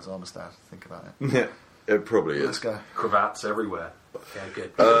film as Amistad. Think about it. Yeah, it probably is. Let's go. Cravats everywhere. Yeah,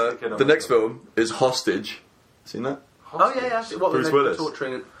 good. The next film is Hostage. Seen that? Oh yeah. What Bruce were they Willis.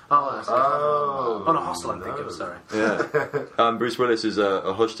 torturing? That's oh, no, Hostel. I'm thinking of. Sorry. Yeah. Bruce Willis is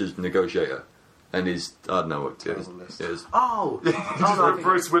a hostage negotiator, and he's I don't know what it is. Oh, Just put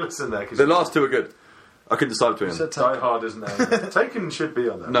Bruce Willis in there. The last two are good. I couldn't decide between them. Die Hard, isn't there? Taken should be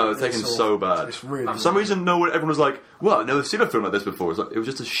on there. No, Taken's so bad. It's really For some reason, everyone was like, "Well, I've never seen a film like this before." It was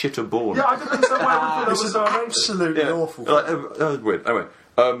just a shitter born. Yeah, I didn't understand why everyone thought that was so amazing. absolutely awful. That was weird. Anyway,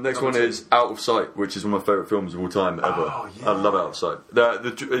 next one is Out of Sight, which is one of my favourite films of all time ever. Oh, yeah. I love Out of Sight.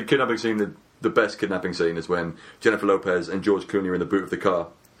 The kidnapping scene, the best kidnapping scene is when Jennifer Lopez and George Clooney are in the boot of the car.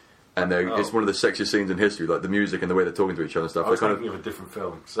 And it's one of the sexiest scenes in history, like the music and the way they're talking to each other and stuff. I was They're thinking of a different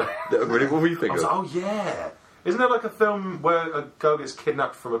film. So. Really? What were you I thinking was of? like, oh yeah. Isn't there like a film where a girl gets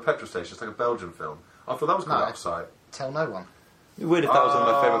kidnapped from a petrol station? It's like a Belgian film. I thought that was called Outside. Tell no one. Weird if that was one of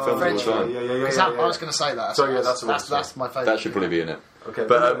my favourite films French of all time. Yeah. I was going to say that. So yeah, that's my favourite. That should probably be in it. Okay,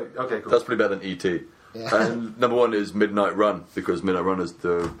 but okay, cool. That's probably better than E.T. Yeah. And number one is Midnight Run, because Midnight Run is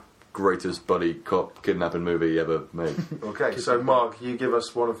the greatest buddy cop kidnapping movie ever made. Okay, so Mark, you give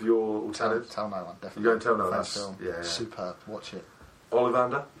us one of your alternatives. Tell no one, definitely. You're going to tell no one. First film. Yeah. Superb. Watch it.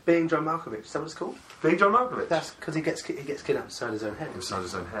 Ollivander? Being John Malkovich. Is that what it's called? Being John Malkovich? That's because he gets kidnapped inside his own head. Inside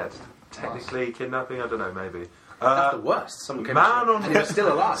his own head. Technically kidnapping, I don't know, maybe. That's the worst. Someone came Man on and he was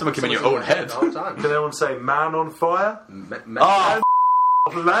still alive. Someone came in your own head the whole time. Can anyone say Man on Fire?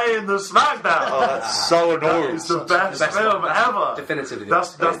 Playing the SmackDown. Oh, that's so annoying. It's the best film ever. Definitively.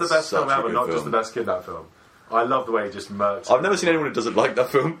 That's the best such film a ever, good not film. just the best kidnap film. I love the way he just murks. I've never seen anyone who doesn't like that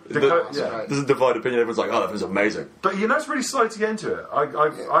film. Yeah. Doesn't divide opinion. Everyone's like, "Oh, that film's amazing." But you know, it's really slow to get into it.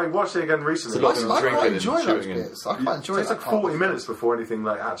 I watched it again recently. It's a lot of I drinking quite and enjoy those shooting bits. I quite enjoy It takes that like part. 40 minutes before anything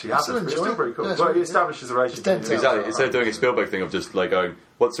like actually I still happens. But it's enjoy still it. pretty cool. Yeah, it's Well, really it establishes a relationship. It's dead Exactly. Instead of doing a Spielberg thing of just like going,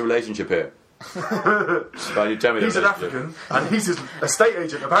 "What's the relationship here?" Right, you tell me He's the an relationship. African, and he's his estate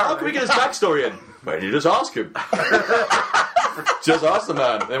agent, apparently. How can we get his backstory in? Well, you just ask him. Just ask the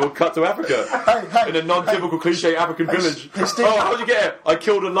man. Then we'll cut to Africa in a non-typical cliche African village. Oh, how'd you get here? I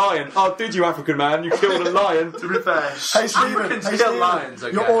killed a lion. Oh, did you, African man? You killed a lion. To be fair, Hey Stephen, Africans kill lions,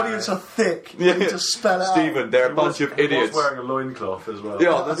 okay, your audience are thick. You need to spell it out. Stephen, they're a bunch of he was idiots. wearing a loincloth as well.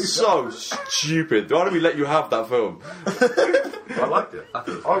 Yeah, that's so stupid. Why don't we let you have that film? I liked it.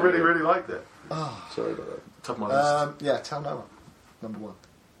 I really liked it. Sorry about that. Top of my list. Yeah, Tell No One. Number one.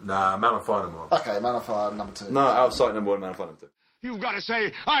 Nah, Man on Fire number one. Okay, Man on Fire, number two. No, Outside number one, Man of Fun number two. You've got to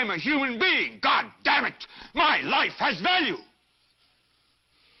say, I'm a human being. God damn it. My life has value.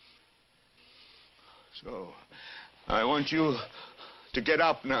 So, I want you to get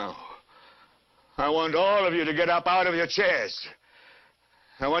up now. I want all of you to get up out of your chairs.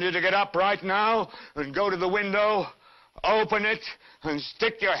 I want you to get up right now and go to the window, open it, and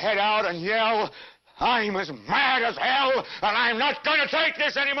stick your head out and yell, I'm as mad as hell, and I'm not going to take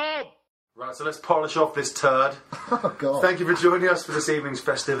this anymore. Right, so let's polish off this turd. Oh, God. Thank you for joining us for this evening's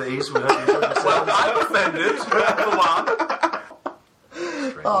festivities. We hope you enjoyed yourselves. I'm offended.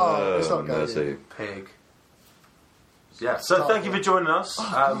 Oh, it's not going Mercy. Pig. Yeah, so thank you for joining us.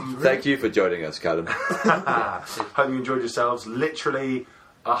 Thank you for joining us, Callum. Hope you enjoyed yourselves. Literally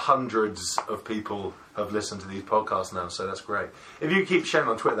hundreds of people have listened to these podcasts now, so that's great. If you keep sharing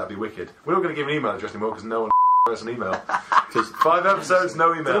on Twitter, that'd be wicked. We're not going to give an email address anymore because no one has an email. 5 episodes,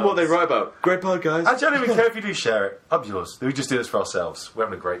 no email. Don't know what they write about. Great pod, guys. Actually, I don't even care if you do share it. Up yours. We just do this for ourselves. We're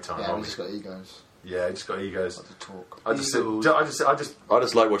having a great time, Yeah, we aren't just we? got egos. Yeah, just got egos. Like to talk. I just I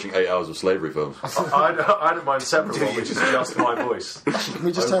just like watching 8 hours of slavery films. I don't mind separate one, which is just my voice. Can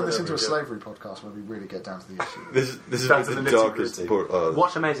we just turn this into a Yeah. slavery podcast where we really get down to the issue? This is Down to the the darkest nitty-gritty. part.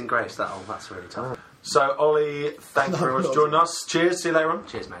 Watch Amazing Grace. That's really tough. So, Ollie, thank you very much for joining us. Cheers. See you later on.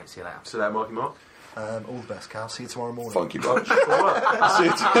 Cheers, mate. See you later. See you later, Marky Mark. All the best, Cal. See you tomorrow morning. Funky bunch. Who's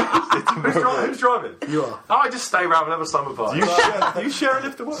driving? You are. Oh, I just stay around whenever summer party. You share a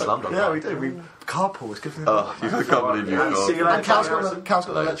lift to work? Slumdog. Yeah, we do. We carpool. It's good for the Oh, you can't believe you And see you can't. later, And Cal's Tony got Harrison. Cal's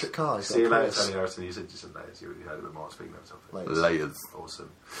got an electric car. He's got See you a later, Prius. Tony Harrison. You said just said laters. You heard a bit more speaking of something. Laters. Layers.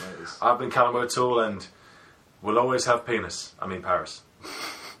 Awesome. Laters. I've been Callum O'Toole, and we'll always have penis. I mean Paris.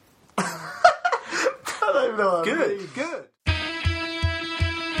 Even though I'm Good. good.